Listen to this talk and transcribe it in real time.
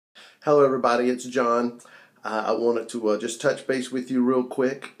Hello, everybody. It's John. I wanted to just touch base with you real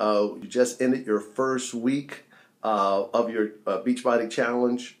quick. You just ended your first week of your Beachbody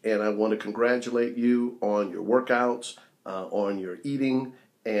Challenge, and I want to congratulate you on your workouts, on your eating,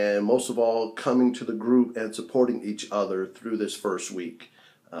 and most of all, coming to the group and supporting each other through this first week.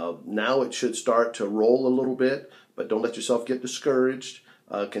 Now it should start to roll a little bit, but don't let yourself get discouraged.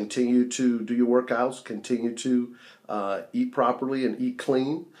 Continue to do your workouts, continue to eat properly and eat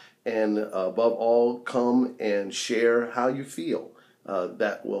clean, and above all, come and share how you feel.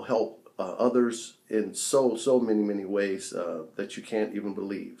 That will help others in so many ways that you can't even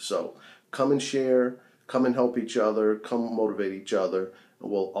believe. So come and share, come and help each other, come motivate each other, and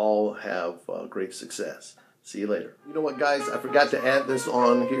we'll all have great success. See you later. You know what, guys? I forgot to add this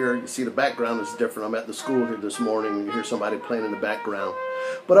on here. You see the background is different. I'm at the school here this morning. You hear somebody playing in the background.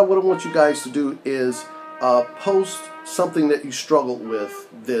 But what I want you guys to do is post something that you struggled with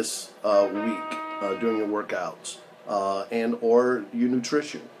this week during your workouts and or your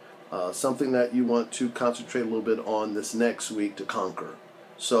nutrition. Something that you want to concentrate a little bit on this next week to conquer.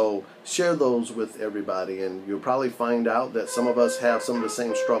 So share those with everybody, and you'll probably find out that some of us have some of the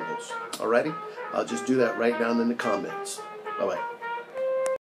same struggles. Alrighty? Just do that right down in the comments. Bye-bye.